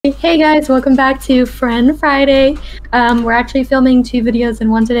Hey guys, welcome back to Friend Friday. We're actually filming 2 videos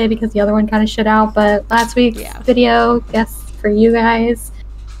in one today because the other one kind of shit out, but last week's video, guess for you guys,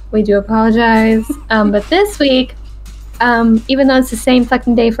 we do apologize. But this week, even though it's the same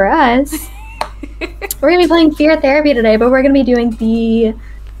fucking day for us, we're gonna be playing Fear Therapy today, but we're gonna be doing the,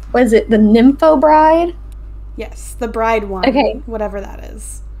 what is it, the Nympho Bride? Yes, the bride one. Okay. Whatever that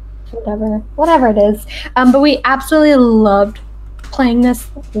is. Whatever it is. But we absolutely loved playing this.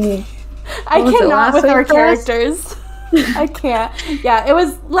 I cannot with our characters. I can't. Yeah, it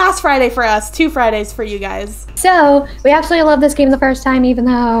was last Friday for us, 2 Fridays for you guys. So, we absolutely loved this game the first time, even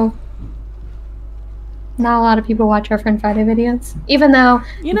though not a lot of people watch our Friend Friday videos. Even though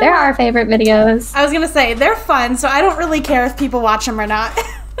they're our favorite videos. I was going to say, they're fun, so I don't really care if people watch them or not.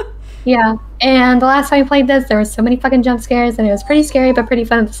 Yeah, and the last time we played this, there was so many fucking jump scares, and it was pretty scary, but pretty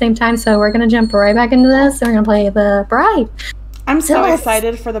fun at the same time, so we're going to jump right back into this, and we're going to play the bride. I'm so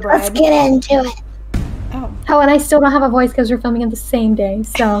excited for the bride. Let's get into it. Oh, and I still don't have a voice because we're filming it the same day,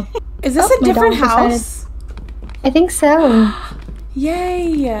 so. Is this a different house? I think so.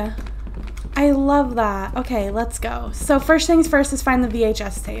 Yay! I love that. Okay, let's go. So first things first is find the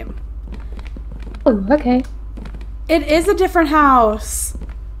VHS tape. Oh, okay. It is a different house.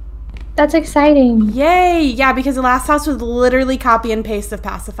 That's exciting. Yay! Yeah, because the last house was literally copy and paste of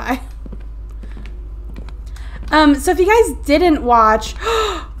Pacify. So if you guys didn't watch,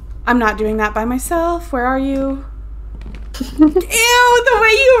 I'm not doing that by myself. Where are you? Ew, the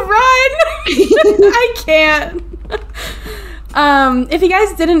way you run! I can't. If you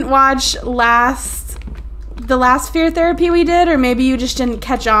guys didn't watch the last Fear Therapy we did, or maybe you just didn't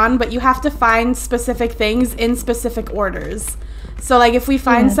catch on, but you have to find specific things in specific orders. So like if we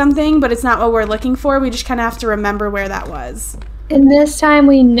find something, but it's not what we're looking for, we just kind of have to remember where that was. And this time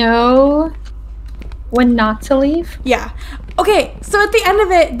we know when not to leave? Yeah. Okay, so at the end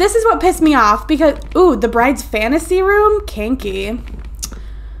of it, this is what pissed me off because, ooh, the bride's fantasy room? Kinky.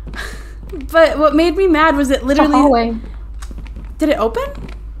 But what made me mad was it literally... It's a hallway. Did it open?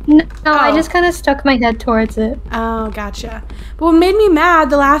 No, I just kind of stuck my head towards it. Oh, gotcha. But what made me mad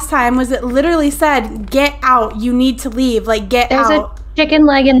the last time was it literally said, get out, you need to leave, like, get out. There's a chicken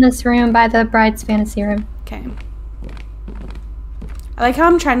leg in this room by the bride's fantasy room. Okay. I like how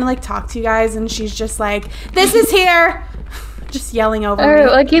I'm trying to like talk to you guys and she's just like, this is here! Just yelling over me. Alright,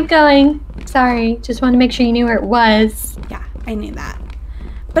 well keep going. Sorry, just wanted to make sure you knew where it was. Yeah, I knew that.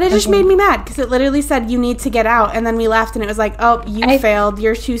 But it just made me mad because it literally said you need to get out and then we left and it was like, oh, you failed.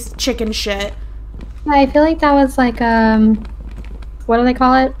 You're too chicken shit. I feel like that was like, what do they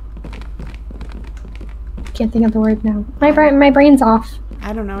call it? Can't think of the word now. My brain's off.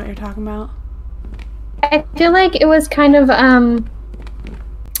 I don't know what you're talking about. I feel like it was kind of,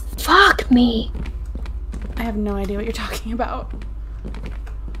 fuck me. I have no idea what you're talking about.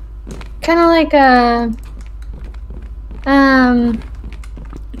 Kind of like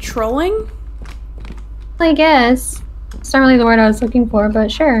trolling? I guess. It's not really the word I was looking for,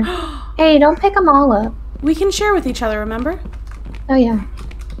 but sure. Hey, don't pick them all up. We can share with each other, remember? Oh, yeah.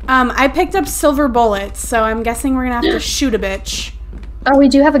 I picked up silver bullets, so I'm guessing we're gonna have to shoot a bitch. Oh, we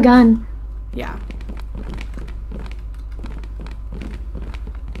do have a gun. Yeah.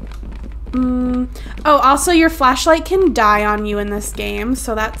 Oh, also your flashlight can die on you in this game,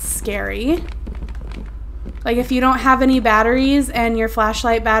 so that's scary. Like if you don't have any batteries and your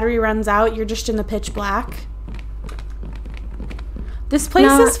flashlight battery runs out, you're just in the pitch black. This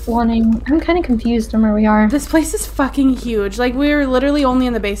place is wanting. I'm kind of confused on where we are. This place is fucking huge. Like we're literally only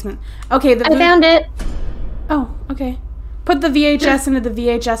in the basement. Okay, I found it. Oh, okay. Put the VHS into the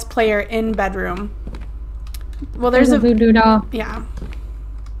VHS player in bedroom. Well, there's a voodoo doll. Yeah.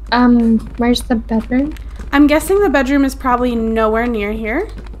 Where's the bedroom? I'm guessing the bedroom is probably nowhere near here.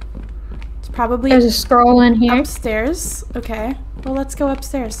 It's probably... There's a scroll in here. Upstairs. Okay. Well, let's go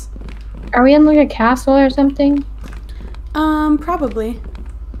upstairs. Are we in like a castle or something? Probably.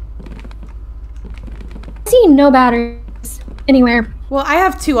 I see no batteries anywhere. Well, I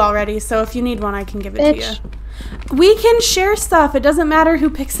have 2 already, so if you need one, I can give it to you. We can share stuff. It doesn't matter who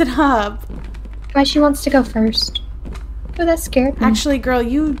picks it up. Why she wants to go first. Oh, that scared me. Actually, girl,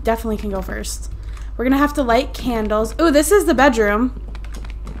 you definitely can go first. We're gonna have to light candles. Oh, this is the bedroom.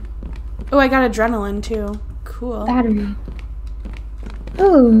 Oh, I got adrenaline, too. Cool. Battery.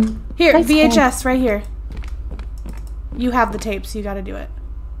 Ooh. Here, nice VHS, right here. You have the tape, so you gotta do it.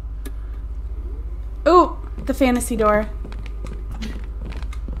 Oh, the fantasy door.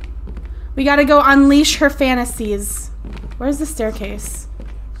 We gotta go unleash her fantasies. Where's the staircase?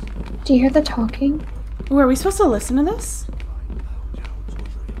 Do you hear the talking? Ooh, are we supposed to listen to this?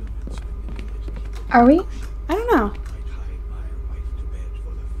 Are we? I don't know.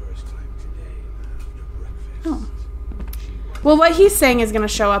 Well, what he's saying is gonna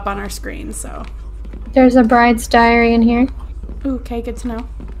show up on our screen, so. There's a bride's diary in here. Ooh, okay, good to know.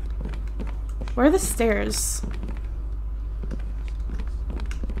 Where are the stairs?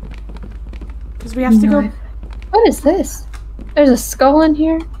 Because we have to go... What is this? There's a skull in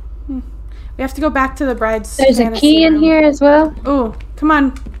here. We have to go back to the bride's There's a key in here as well. Ooh, come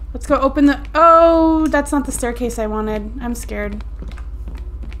on. Let's go open the... Oh, that's not the staircase I wanted. I'm scared.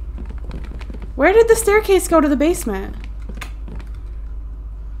 Where did the staircase go to the basement?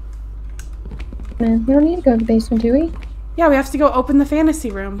 Man, we don't need to go to the basement, do we? Yeah, we have to go open the fantasy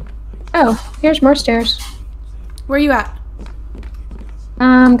room. Oh, here's more stairs. Where are you at?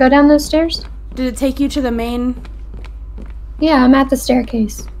 Go down those stairs. Did it take you to the main... Yeah, I'm at the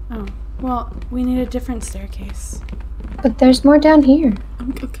staircase. Oh, well, we need a different staircase. But there's more down here.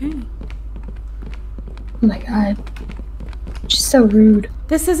 Okay. Oh my god. She's so rude.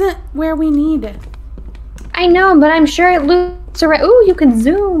 This isn't where we need it. I know, but I'm sure it looks around. Ooh, you can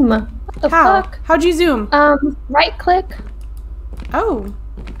zoom. What the fuck? How'd you zoom? Right click. Oh,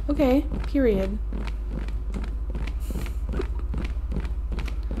 okay. Period.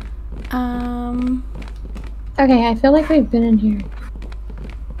 Okay, I feel like we've been in here.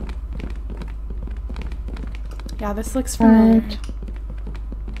 Yeah, this looks familiar.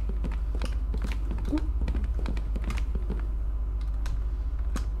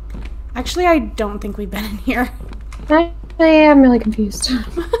 Actually, I don't think we've been in here. Actually, I'm really confused.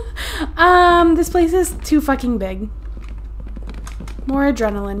 This place is too fucking big. More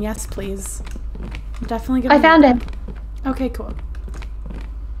adrenaline, yes, please. I'm definitely gonna... I found it. Okay, cool.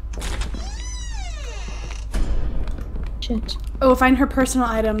 Shit. Oh, find her personal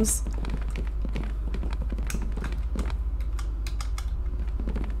items.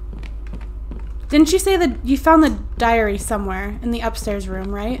 Didn't you say that you found the diary somewhere in the upstairs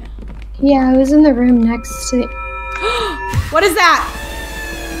room, right? Yeah, I was in the room next to the... What is that?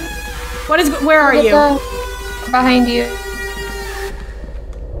 What is... Where are you? Behind you.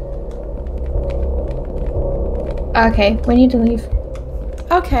 Okay, we need to leave.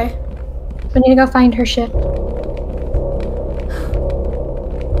 Okay. We need to go find her shit.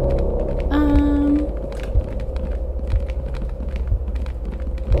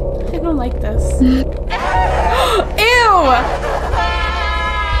 I don't like this. Ew!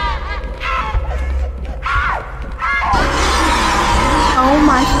 Oh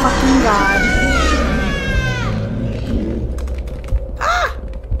my fucking god. Ah!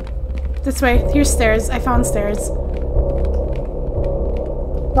 This way. Here's stairs. I found stairs.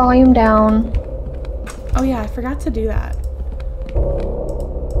 Volume down. Oh yeah, I forgot to do that.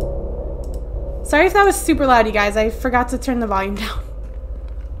 Sorry if that was super loud, you guys. I forgot to turn the volume down.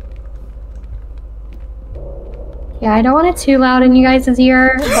 Yeah, I don't want it too loud in you guys'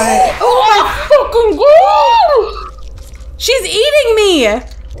 ear, but... Oh my fucking god! She's eating me!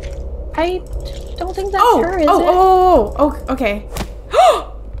 I don't think that's her, is it? Oh, okay.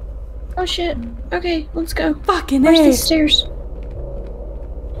 Oh shit. Okay, let's go. Fucking Where's these stairs?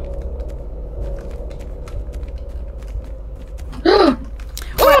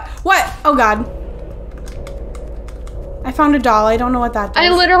 What? Oh god. I found a doll. I don't know what that does. I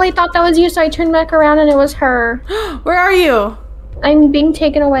literally thought that was you, so I turned back around and it was her. Where are you? I'm being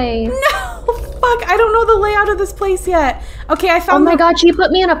taken away. No! Fuck, I don't know the layout of this place yet. Okay, I found Oh my god, she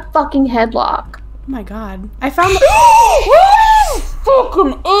put me in a fucking headlock. Oh my god. I found the...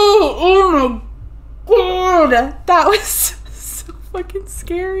 Fucking... Oh my god! That was so fucking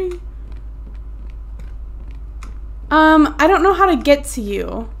scary. I don't know how to get to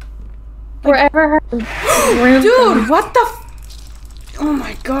you. Like, wherever her room dude, what the oh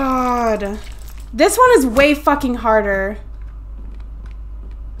my god. This one is way fucking harder.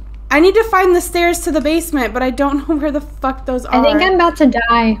 I need to find the stairs to the basement, but I don't know where the fuck those are. I think I'm about to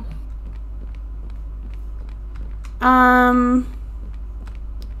die. I'm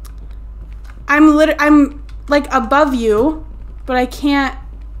like above you, but I can't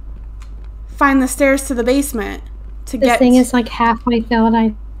find the stairs to the basement to get... This thing is like halfway filled.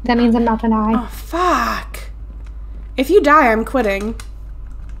 That means I'm about to die. Oh, fuck. If you die, I'm quitting.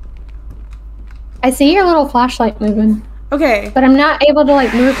 I see your little flashlight moving. Okay. But I'm not able to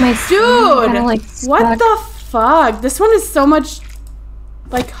like move my screen. Dude! Kinda, like, what the fuck? This one is so much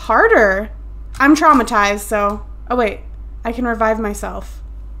like harder. I'm traumatized, so... Oh, wait. I can revive myself.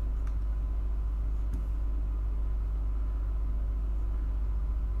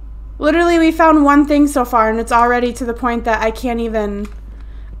 Literally, we found one thing so far, and it's already to the point that I can't even...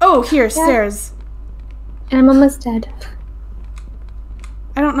 Oh, here, stairs. And I'm almost dead.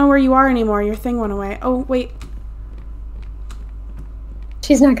 I don't know where you are anymore. Your thing went away. Oh, wait.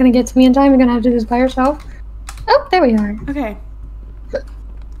 She's not gonna get to me in time. You're gonna have to do this by yourself. Oh, there we are. Okay.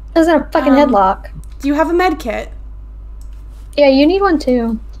 I was in a fucking headlock. Do you have a med kit? Yeah, you need one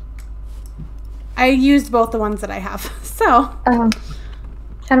too. I used both the ones that I have. So. How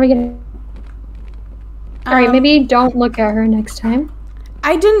do we get it? Alright, maybe don't look at her next time.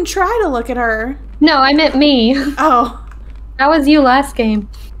 I didn't try to look at her. No, I meant me. Oh. That was you last game.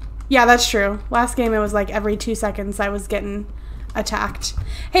 Yeah, that's true. Last game it was like every 2 seconds I was getting attacked.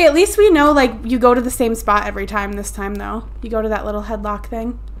 Hey, at least we know like you go to the same spot every time this time though. You go to that little headlock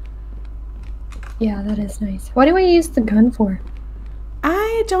thing. Yeah, that is nice. What do we use the gun for?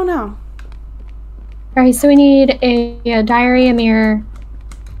 I don't know. Alright, so we need a diary, a mirror,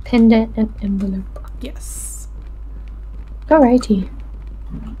 pendant, and envelope. Yes. Alrighty.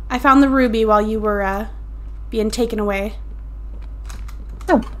 I found the ruby while you were being taken away.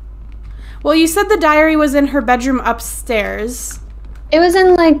 Oh. Well, you said the diary was in her bedroom upstairs. It was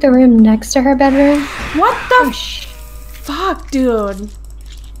in like the room next to her bedroom. What the fuck, dude?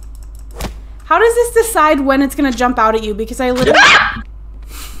 How does this decide when it's gonna jump out at you? Because I literally...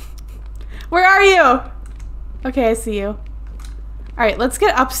 Where are you? Okay, I see you. Alright, let's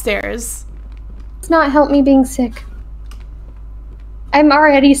get upstairs. It's not help me being sick. I'm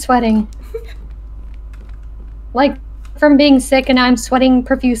already sweating. Like, from being sick, and I'm sweating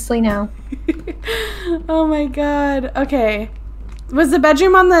profusely now. Oh my god. Okay. Was the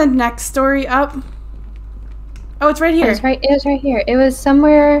bedroom on the next story up? Oh, it's right here. It was right here. It was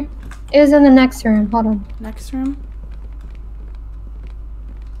somewhere... It was in the next room. Hold on. Next room?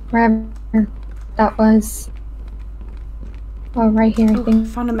 Wherever that was. Oh, right here, I think.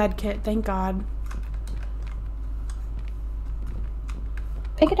 Found a med kit. Thank God.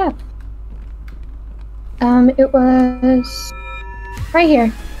 Pick it up. It was right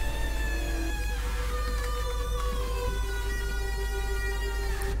here.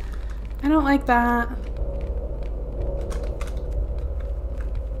 I don't like that.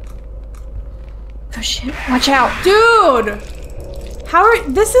 Oh shit, watch out. Dude! How are...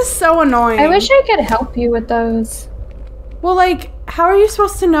 This is so annoying. I wish I could help you with those. Well, like, how are you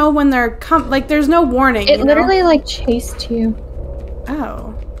supposed to know when they're like, there's no warning, It literally, like, chased you. Oh.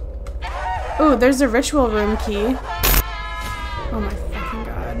 Ooh, there's a ritual room key. Oh my fucking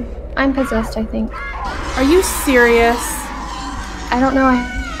god. I'm possessed, I think. Are you serious? I don't know, I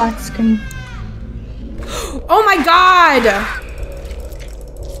have a black screen. Oh my god!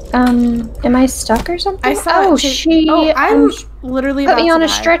 Am I stuck or something? I saw I'm literally about put me on to a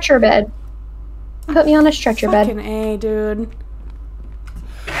die. stretcher bed. Put me on a stretcher bed. Fucking A, dude.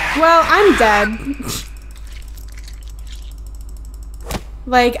 Well, I'm dead.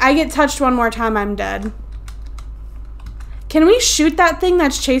 Like, I get touched one more time, I'm dead. Can we shoot that thing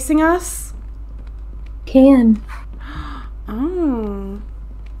that's chasing us? Can. Oh.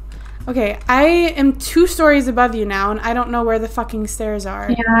 Okay, I am 2 stories above you now, and I don't know where the fucking stairs are.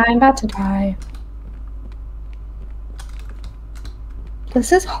 Yeah, I'm about to die.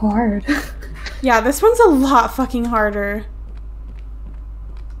 This is hard. Yeah, this one's a lot fucking harder.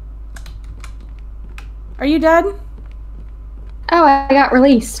 Are you dead? Oh, I got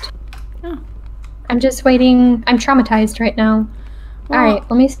released. Oh. I'm just waiting. I'm traumatized right now. Well, alright,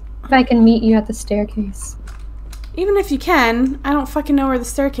 let me see if I can meet you at the staircase. Even if you can, I don't fucking know where the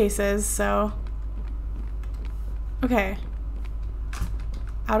staircase is, so... Okay.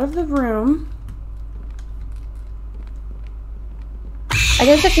 Out of the room. I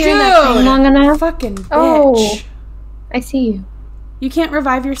guess if you're in that thing long enough... Fucking bitch. Oh, I see you. You can't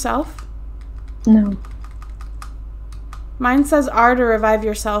revive yourself? No. Mine says R to revive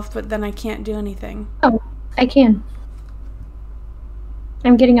yourself, but then I can't do anything. Oh, I can.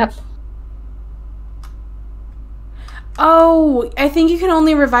 I'm getting up. Oh, I think you can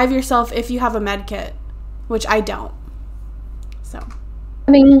only revive yourself if you have a med kit, which I don't. So.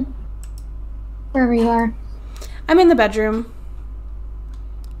 I mean, wherever you are. I'm in the bedroom.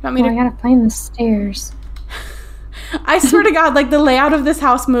 Want me to... I gotta find the stairs. I swear to God, like the layout of this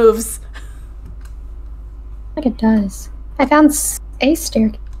house moves. Like it does. I found a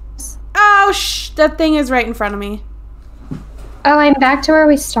staircase. Oh, that thing is right in front of me. Oh, I'm back to where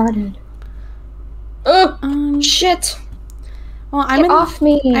we started. Oh, shit. Well, I'm Get off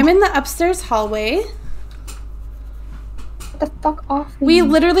me. I'm in the upstairs hallway. Get the fuck off me. We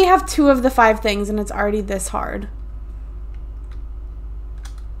literally have 2 of the 5 things, and it's already this hard.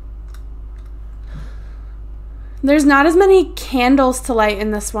 There's not as many candles to light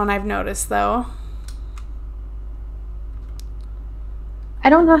in this one, I've noticed, though. I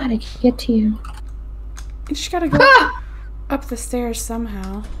don't know how to get to you. You just gotta go up the stairs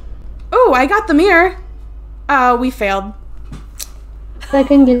somehow. Oh, I got the mirror. Oh, we failed. I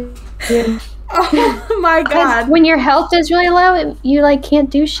couldn't get you. Oh, Oh my god. When your health is really low, you like can't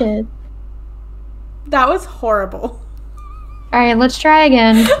do shit. That was horrible. Alright, let's try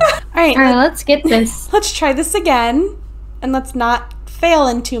again. Alright, let's get this. Let's try this again. And let's not fail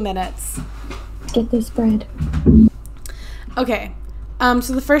in 2 minutes. Let's get this bread. Okay. So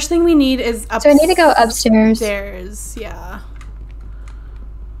the first thing we need is So I need to go upstairs. Upstairs, yeah.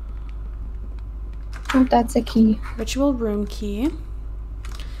 Oh, that's a key. Ritual room key.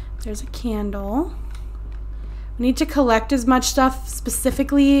 There's a candle. We need to collect as much stuff,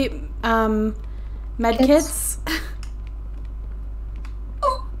 specifically med kits.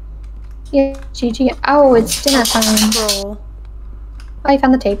 Yeah, GG. Oh, it's dinner time. Scroll. Oh, I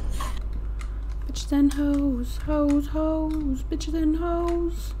found the tape. Bitches and hoes, hoes, hoes, bitches and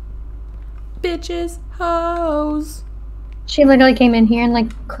hoes. Bitches, hoes. She literally came in here and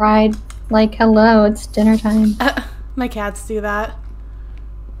like cried, like, hello, it's dinner time. My cats do that.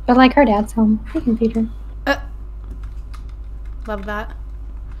 But like her dad's home. We can feed her. Love that.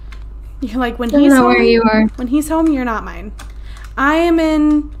 You're like, when I don't he's know home, where you are. When he's home, you're not mine. I am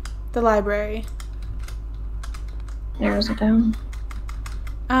in the library. Narrows it down.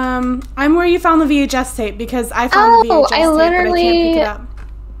 I'm where you found the VHS tape because I found the VHS tape, but I can't pick it up.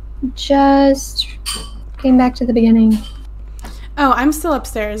 Just came back to the beginning. Oh, I'm still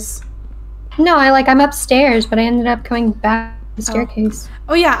upstairs. No, I'm upstairs, but I ended up coming back to the staircase.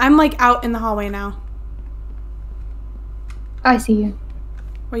 Oh yeah, I'm like out in the hallway now. Oh, I see you.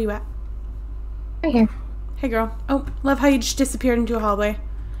 Where you at? Right here. Hey girl. Oh, love how you just disappeared into a hallway.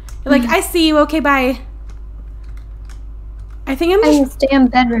 You're like, I see you, okay, bye. I think I'm just... in this damn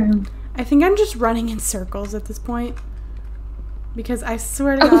bedroom. I think I'm just running in circles at this point. Because I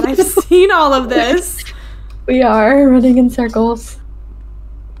swear to God, I've seen all of this. We are running in circles.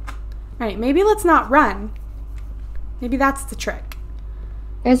 Alright, maybe let's not run. Maybe that's the trick.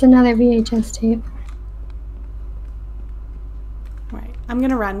 There's another VHS tape. Right, I'm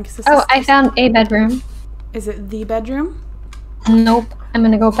gonna run because this is... I found a bedroom. Is it the bedroom? Nope. I'm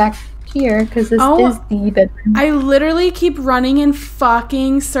gonna go back here because this is the bedroom. I literally keep running in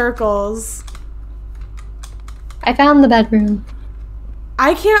fucking circles. I found the bedroom.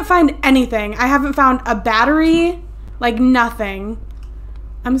 I can't find anything. I haven't found a battery, like nothing.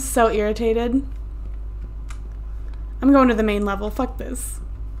 I'm so irritated. I'm going to the main level. Fuck this.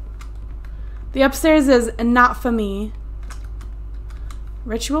 The upstairs is not for me.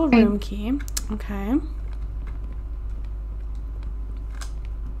 Ritual room key. Okay.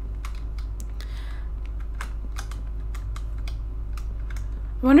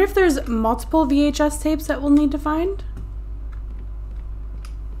 I wonder if there's multiple VHS tapes that we'll need to find.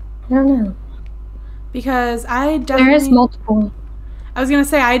 I don't know. Because I definitely... There is multiple. I was going to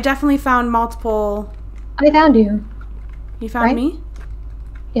say, I definitely found multiple... I found you. You found me?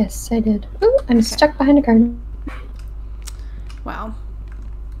 Yes, I did. Ooh, I'm stuck behind a curtain. Wow.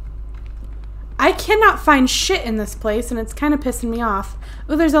 I cannot find shit in this place, and it's kind of pissing me off.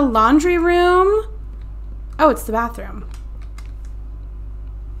 Oh, there's a laundry room. Oh, it's the bathroom.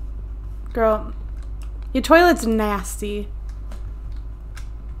 Girl, your toilet's nasty.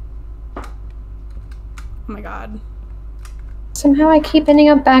 Oh my god. Somehow I keep ending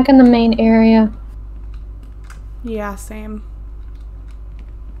up back in the main area. Yeah, same.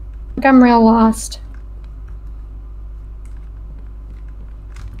 I'm real lost.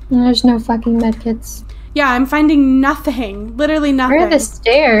 And there's no fucking medkits. Yeah, I'm finding nothing. Literally nothing. Where are the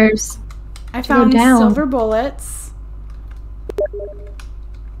stairs? I found silver bullets.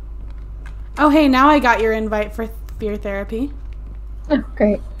 Oh, hey, now I got your invite for fear therapy. Oh,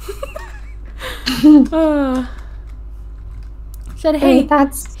 great. Said, hey,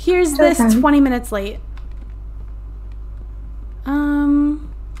 that's here's so this fun. 20 minutes late.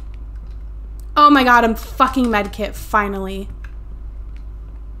 Oh my god, I'm fucking medkit, finally.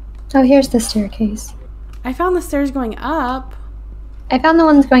 Oh, here's the staircase. I found the stairs going up. I found the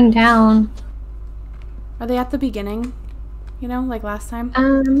ones going down. Are they at the beginning? You know, like last time?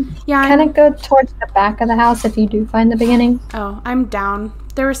 Yeah. Kind of go towards the back of the house if you do find the beginning. Oh, I'm down.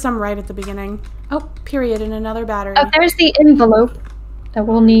 There was some right at the beginning. Oh, period, and another battery. Oh, there's the envelope that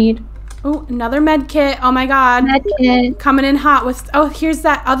we'll need. Oh, another med kit. Oh my god. Med kit. Coming in hot with... Oh, here's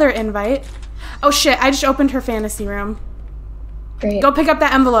that other invite. Oh shit, I just opened her fantasy room. Great. Go pick up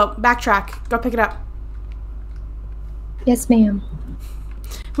that envelope. Backtrack. Go pick it up. Yes, ma'am.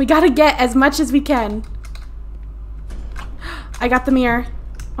 We gotta get as much as we can. I got the mirror.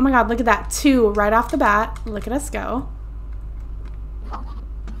 Oh my god, look at that. 2 right off the bat. Look at us go.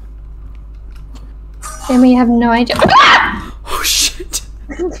 And we have no idea. Oh shit.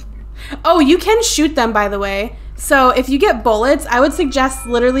 Oh, you can shoot them, by the way. So if you get bullets, I would suggest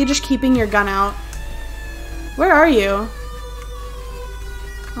literally just keeping your gun out. Where are you?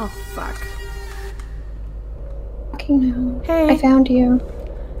 Oh, fuck. Okay, no. Hey. I found you.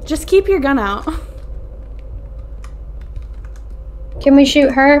 Just keep your gun out. Can we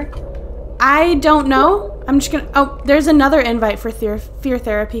shoot her? I don't know. I'm just gonna... Oh, there's another invite for fear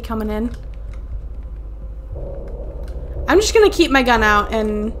therapy coming in. I'm just gonna keep my gun out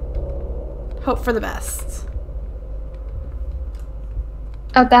and hope for the best.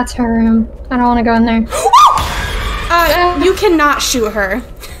 Oh, that's her room. I don't want to go in there. You cannot shoot her.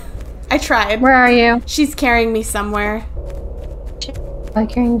 I tried. Where are you? She's carrying me somewhere. I'm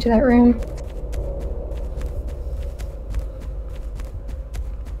carrying you to that room.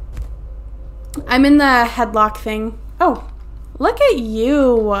 I'm in the headlock thing. Oh, look at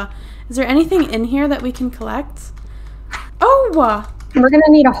you. Is there anything in here that we can collect? Oh! We're gonna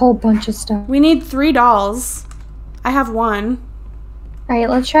need a whole bunch of stuff. We need 3 dolls. I have 1. Alright,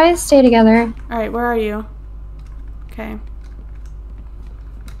 let's try to stay together. Alright, where are you? Okay.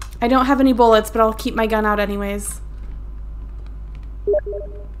 I don't have any bullets, but I'll keep my gun out anyways.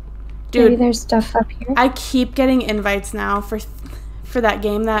 Dude, maybe there's stuff up here. I keep getting invites now for that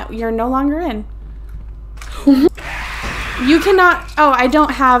game that you're no longer in. You cannot... Oh, I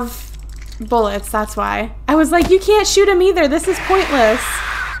don't have bullets, that's why. I was like, you can't shoot him either. This is pointless.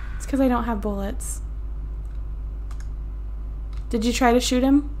 It's because I don't have bullets. Did you try to shoot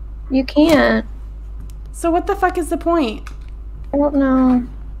him? You can't. So what the fuck is the point? I don't know.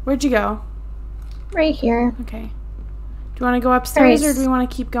 Where'd you go? Right here. Okay. Do you want to go upstairs, right. or do we want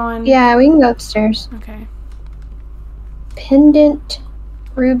to keep going? Yeah, we can go upstairs. Okay. Pendant,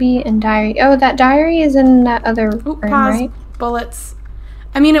 ruby, and diary. Oh, that diary is in that other room, pause. right? Bullets.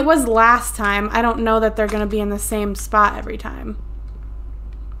 I mean, it was last time. I don't know that they're going to be in the same spot every time.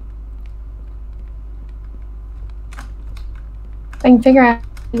 I can figure out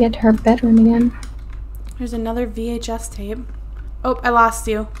how to get to her bedroom again. There's another VHS tape. Oh, I lost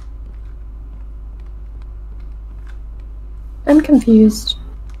you. I'm confused.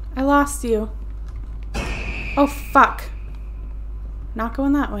 I lost you. Oh, fuck. Not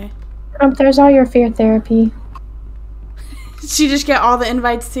going that way. Oh, there's all your fear therapy. Did she just get all the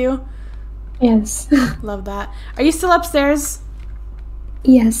invites too? Yes. Love that. Are you still upstairs?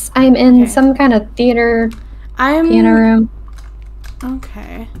 Yes, I'm in some kind of theater piano room.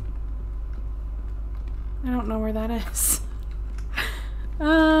 Okay. I don't know where that is.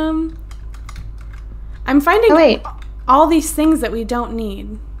 I'm finding all these things that we don't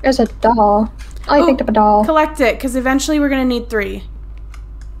need. There's a doll. I picked up a doll. Collect it, because eventually we're going to need 3.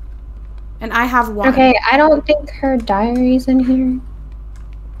 And I have 1. Okay, I don't think her diary's in here.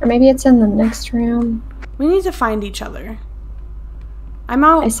 Or maybe it's in the next room. We need to find each other. I'm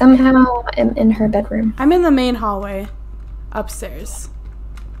out. I somehow am in her bedroom. I'm in the main hallway. Upstairs.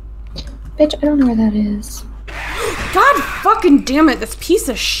 Bitch, I don't know where that is. God fucking damn it, this piece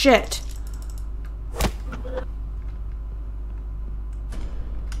of shit.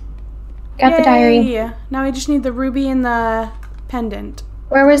 Got the diary. Now we just need the ruby and the pendant.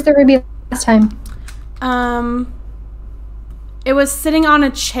 Where was the ruby last time? It was sitting on a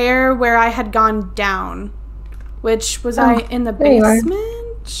chair where I had gone down. Which was I in the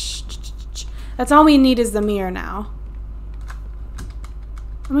basement? That's all we need is the mirror now.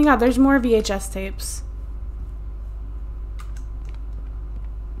 Oh my god, there's more VHS tapes.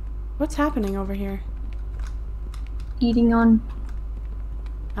 What's happening over here? Eating on.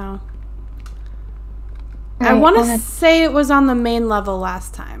 Oh. I want to say it was on the main level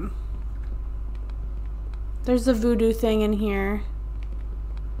last time. There's a voodoo thing in here.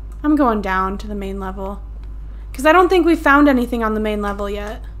 I'm going down to the main level. Because I don't think we found anything on the main level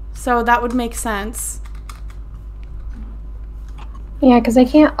yet. So that would make sense. Yeah, because they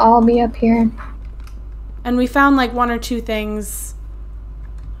can't all be up here. And we found like 1 or 2 things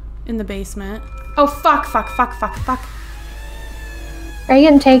in the basement. Oh, fuck, fuck, fuck, fuck, fuck. Are you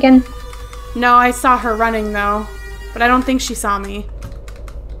getting taken? No, I saw her running though. But I don't think she saw me.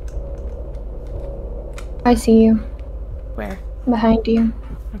 I see you. Where? Behind you.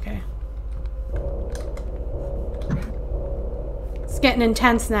 Okay. It's getting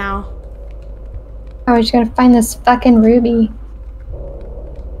intense now. Oh, I just gotta find this fucking ruby.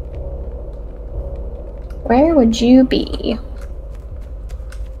 Where would you be?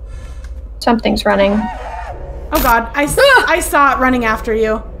 Something's running. Oh god, I saw it running after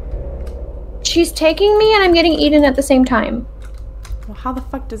you. She's taking me and I'm getting eaten at the same time. Well, how the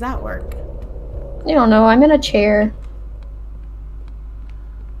fuck does that work? I don't know, I'm in a chair.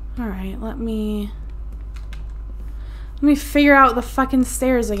 Alright, let me figure out the fucking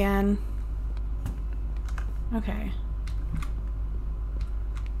stairs again. Okay.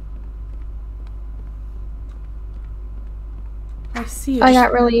 I see you. I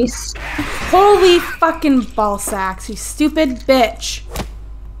got released. Holy fucking ball sacks, you stupid bitch.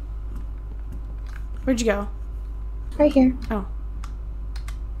 Where'd you go? Right here. Oh.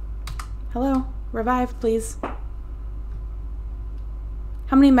 Hello. Revive, please.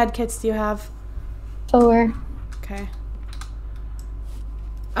 How many med kits do you have? 4. Okay.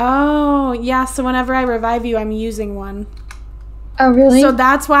 Oh, yeah, so whenever I revive you, I'm using one. Oh, really? So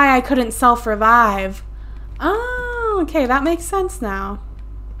that's why I couldn't self-revive. Oh, okay, that makes sense now.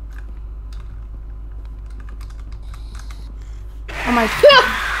 Oh my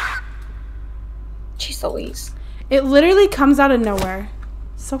god. Jeez Louise. It literally comes out of nowhere.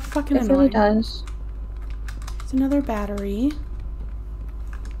 So fucking annoying. It really does. There's another battery.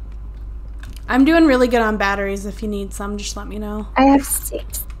 I'm doing really good on batteries. If you need some, just let me know. I have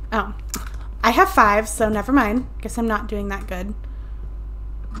 6. Oh. I have 5, so never mind. Guess I'm not doing that good.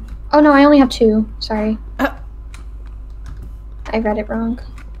 Oh no, I only have 2. Sorry. I read it wrong.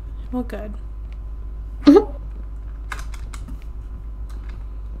 Well, good.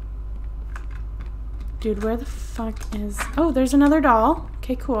 Dude, where the fuck is... Oh, there's another doll.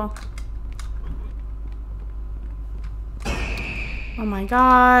 Okay, cool. Oh my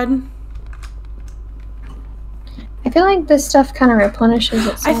god. I feel like this stuff kind of replenishes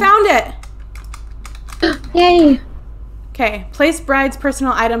itself. I found it! Yay! Okay, place bride's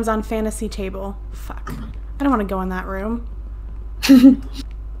personal items on fantasy table. Fuck. I don't want to go in that room.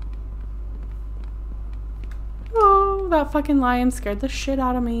 Oh, that fucking lion scared the shit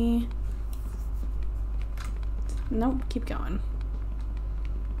out of me. Nope, keep going.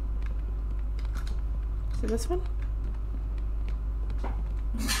 Is it this one?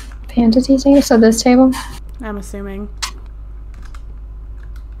 Fantasy table? So this table? I'm assuming.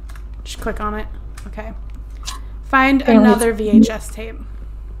 Just click on it. Okay. Find another VHS tape.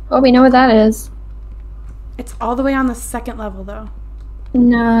 Oh, we know what that is. It's all the way on the 2nd level, though.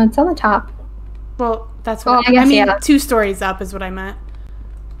 No, it's on the top. Well, that's what I guess, I mean, yeah. 2 stories up is what I meant.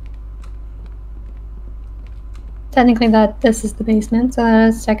 Technically, this is the basement, so that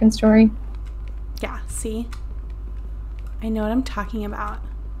is 2nd story. Yeah, see? I know what I'm talking about.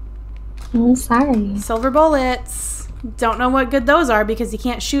 I'm sorry. Silver bullets. Don't know what good those are because you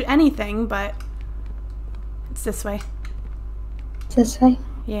can't shoot anything, but it's this way. It's this way?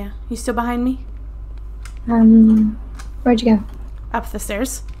 Yeah. You still behind me? Where'd you go? Up the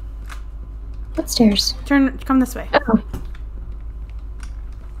stairs. What stairs? Come this way. Oh.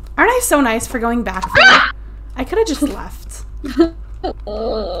 Aren't I so nice for going back for you? I could have just left.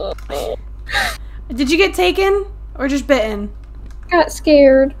 Did you get taken or just bitten? Got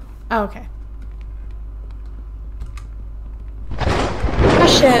scared. Oh, okay. Oh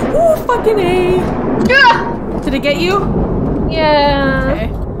shit. Ooh, fucking A. Ah! Did it get you? Yeah. Okay.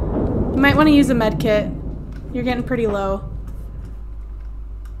 You might want to use a med kit. You're getting pretty low.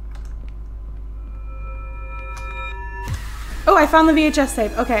 Oh, I found the VHS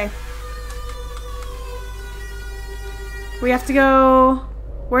tape. Okay. We have to go...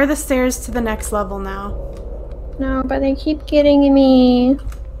 Where are the stairs to the next level now? No, but they keep getting me.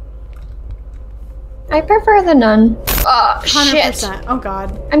 I prefer the nun. Oh, 100%. shit. Oh,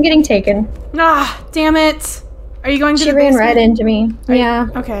 God. I'm getting taken. Ah, damn it. Are you going to the basement? She ran right into me. Yeah.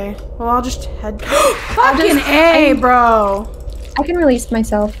 Okay. Well, I'll just head... Fucking A, bro. I can release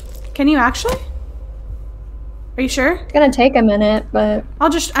myself. Can you actually? Are you sure? It's gonna take a minute, but...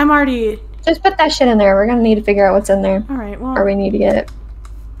 I'm already... Just put that shit in there. We're gonna need to figure out what's in there. Alright, well... Or we need to get it.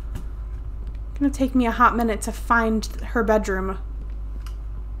 It's gonna take me a hot minute to find her bedroom.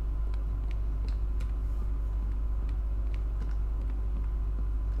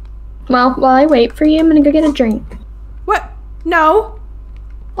 Well, while I wait for you, I'm gonna go get a drink. What? No!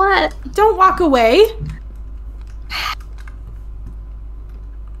 What? Don't walk away!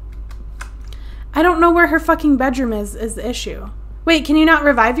 I don't know where her fucking bedroom is the issue. Wait, can you not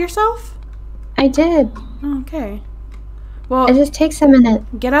revive yourself? I did. Oh, okay. Well, It just takes a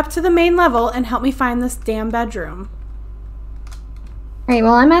minute. get up to the main level and help me find this damn bedroom. Alright,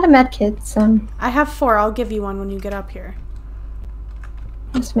 well, I'm out of medkits, so... I have 4. I'll give you one when you get up here.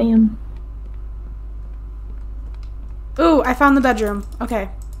 Yes, ma'am. Ooh, I found the bedroom. Okay.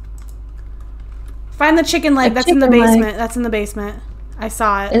 Find the chicken leg. A That's in the chicken leg. basement. That's in the basement. I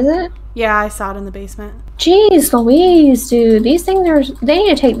saw it. Is it? Yeah, I saw it in the basement. Jeez Louise, dude. These things are... They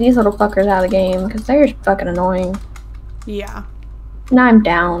need to take these little fuckers out of the game, because they're fucking annoying. Yeah. Now I'm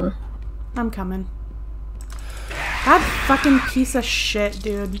down. I'm coming. That fucking piece of shit,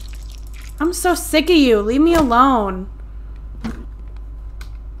 dude. I'm so sick of you. Leave me alone.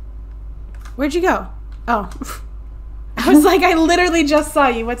 Where'd you go? Oh. I was like, I literally just saw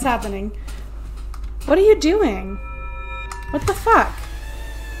you. What's happening? What are you doing? What the fuck?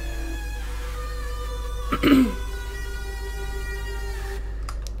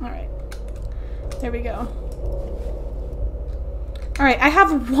 Alright. There we go. Alright, I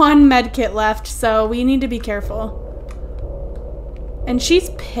have one med kit left, so we need to be careful. And she's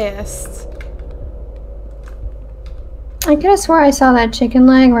pissed. I could have swore I saw that chicken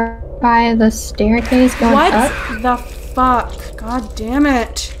leg right by the staircase going up. What the fuck? God damn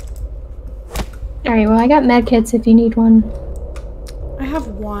it. Alright, well I got med kits if you need one. I have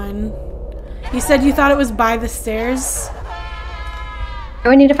one. You said you thought it was by the stairs?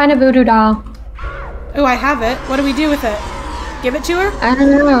 We need to find a voodoo doll. Oh, I have it. What do we do with it? Give it to her? I don't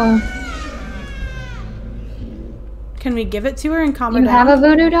know. Can we give it to her and calm her You down? have a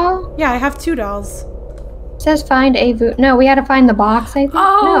voodoo doll? Yeah, I have 2 dolls. It says find a voodoo. No, we had to find the box, I think.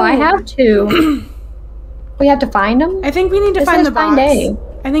 Oh! No, I have 2. We have to find them? I think we need to It find says the box. find A.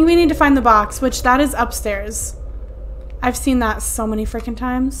 I think we need to find the box, which that is upstairs. I've seen that so many freaking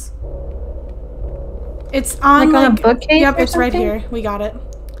times. It's on like on a bookcase. Yep, or it's right something? here. We got it.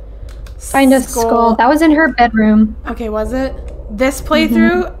 Find a skull. That was in her bedroom. Okay, was it? This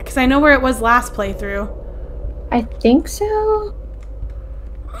playthrough? Because I know where it was last playthrough. I think so.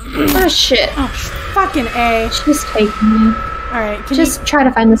 Oh shit. Oh, fucking A. She's taking me. Alright, Just try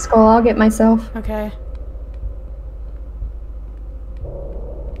to find the skull. I'll get myself. Okay.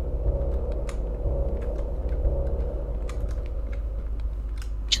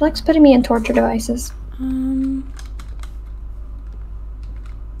 She likes putting me in torture devices.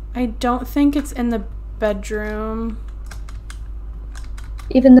 I don't think it's in the bedroom.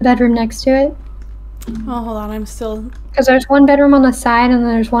 Even the bedroom next to it. Oh, hold on, I'm still... Because there's one bedroom on the side and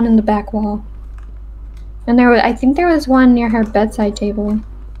then there's one in the back wall. And I think there was one near her bedside table.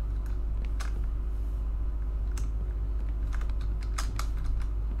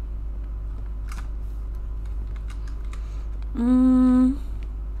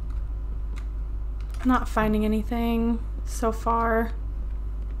 Not finding anything so far.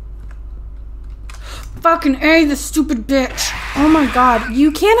 Fucking A, the stupid bitch. Oh my god.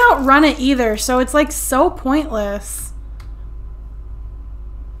 You can't outrun it either, so it's like so pointless.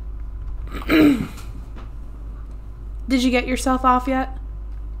 Did you get yourself off yet?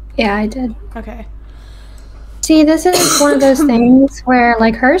 Yeah, I did. Okay. See, this is one of those things where,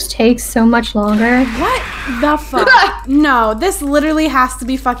 like, hers takes so much longer. What the fuck? No, this literally has to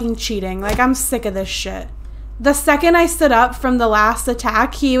be fucking cheating. Like, I'm sick of this shit. The second I stood up from the last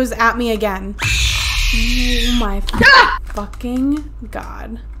attack, he was at me again. Oh my fucking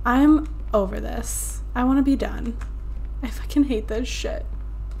god. I'm over this. I want to be done. I fucking hate this shit.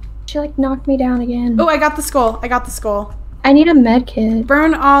 She, like, knocked me down again. Oh, I got the skull. I got the skull. I need a med kit.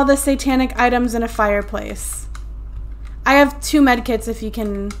 Burn all the satanic items in a fireplace. I have 2 med kits if you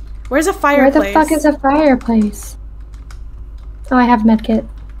can... Where's a fireplace? Where the fuck is a fireplace? Oh, I have med kit.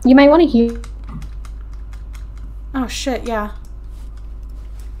 You might want to heal. Oh shit, yeah.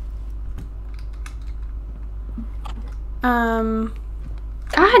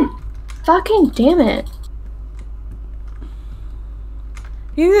 God fucking damn it.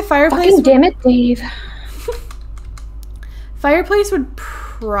 You think the fireplace... Fucking damn it, Dave. Fireplace would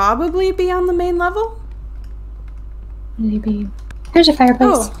probably be on the main level? Maybe. There's a fireplace.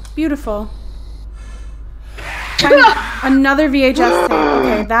 Oh, beautiful. Another VHS tape.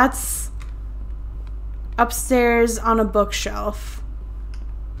 Okay, that's upstairs on a bookshelf.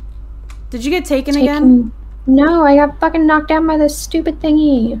 Did you get taken again? No, I got fucking knocked down by this stupid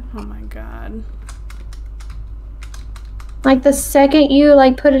thingy. Oh my god. Like, the second you,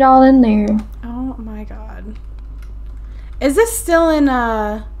 like, put it all in there. Oh my god. Is this still in,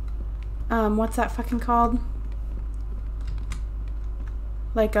 what's that fucking called?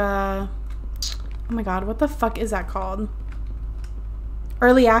 Like, oh my god, what the fuck is that called?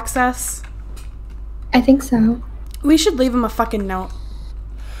 Early access? I think so. We should leave him a fucking note.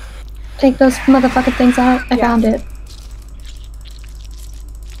 Take those motherfucking things out. I found it.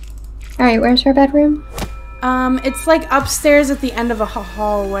 Alright, where's her bedroom? It's like upstairs at the end of a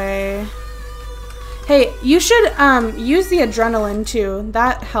hallway. Hey, you should, use the adrenaline too.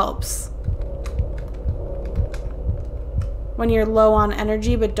 That helps. When you're low on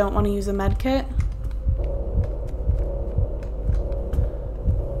energy but don't want to use a med kit.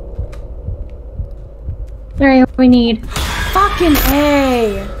 Alright, we need. Fucking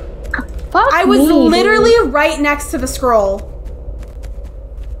A! Fuck I was me, literally dude. right next to the scroll.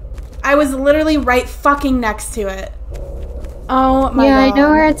 I was literally right fucking next to it. Oh my god. Yeah, I know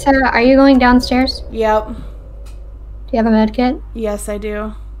where it's at. Are you going downstairs? Yep. Do you have a med kit? Yes, I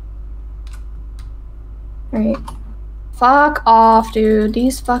do. Alright. Fuck off, dude.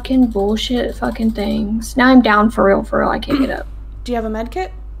 These fucking bullshit fucking things. Now I'm down for real, I can't get up. Do you have a med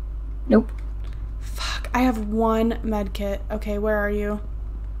kit? Nope. Fuck, I have one med kit. Okay, where are you?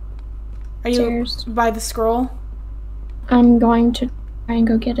 Are you Stairs. by the scroll? I'm going to try and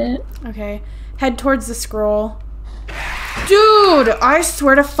go get it. Okay. Head towards the scroll. Dude, I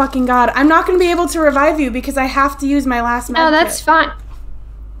swear to fucking God, I'm not going to be able to revive you because I have to use my last med kit. No, that's fine.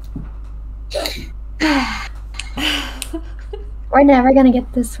 We're never gonna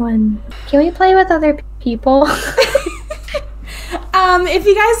get this one. Can we play with other people? If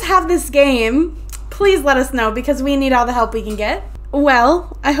you guys have this game, please let us know because we need all the help we can get.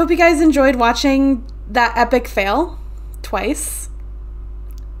 Well, I hope you guys enjoyed watching that epic fail twice.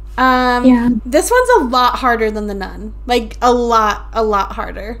 Yeah. This one's a lot harder than the nun. Like, a lot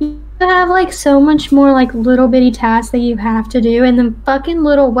harder. You have, like, so much more, like, little bitty tasks that you have to do, and the fucking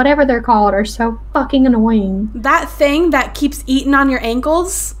little, whatever they're called, are so fucking annoying. That thing that keeps eating on your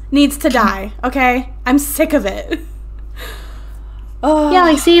ankles needs to die, okay? I'm sick of it. Yeah,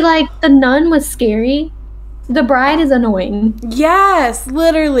 like, see, like, the nun was scary. The bride is annoying. Yes,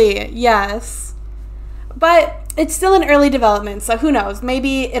 literally, yes. But it's still in early development, so who knows?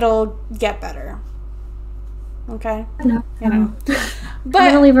 Maybe it'll get better. Okay? No. You know. But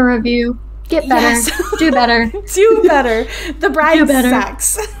I'm gonna leave a review. Get better. Yes. Do better. Do better. The bride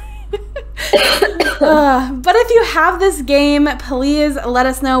sucks. But if you have this game, please let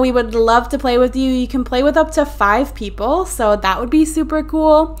us know. We would love to play with you. You can play with up to 5 people, so that would be super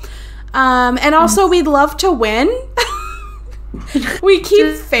cool. And also, we'd love to win. We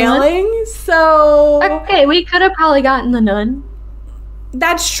keep failing, so... Okay, we could have probably gotten the nun.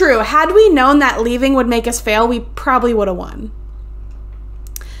 That's true. Had we known that leaving would make us fail, we probably would have won.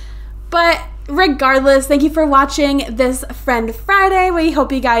 But regardless, thank you for watching this Friend Friday. We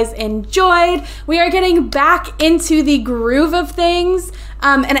hope you guys enjoyed. We are getting back into the groove of things.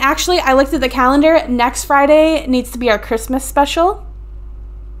 And actually, I looked at the calendar. Next Friday needs to be our Christmas special,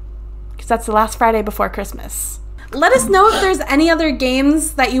 because that's the last Friday before Christmas. Let us know if there's any other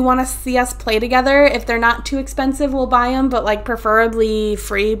games that you want to see us play together. If they're not too expensive, we'll buy them, but like preferably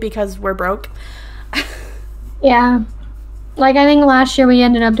free because we're broke. Yeah. Like, I think last year we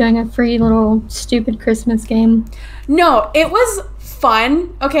ended up doing a free little stupid Christmas game. No, it was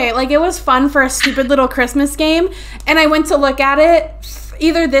fun. Okay, like, it was fun for a stupid little Christmas game, and I went to look at it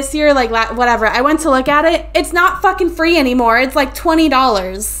either this year, like, whatever. I went to look at it. It's not fucking free anymore. It's like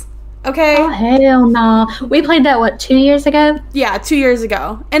 $20. Okay? Oh, hell no. We played that, what, 2 years ago? Yeah, 2 years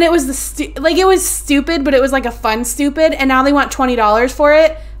ago. And it was it was stupid, but it was like a fun stupid, and now they want $20 for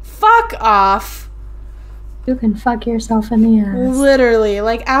it. Fuck off. You can fuck yourself in the ass. Literally,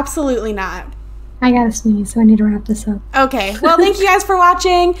 like, absolutely not. I gotta sneeze, so I need to wrap this up. Okay, well, thank you guys for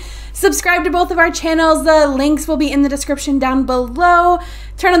watching. Subscribe to both of our channels. The links will be in the description down below.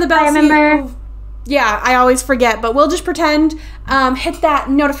 Turn on the bell. I remember. Yeah, I always forget, but we'll just pretend. Hit that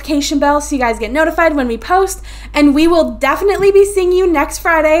notification bell so you guys get notified when we post. And we will definitely be seeing you next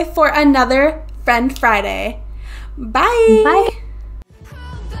Friday for another Friend Friday. Bye. Bye.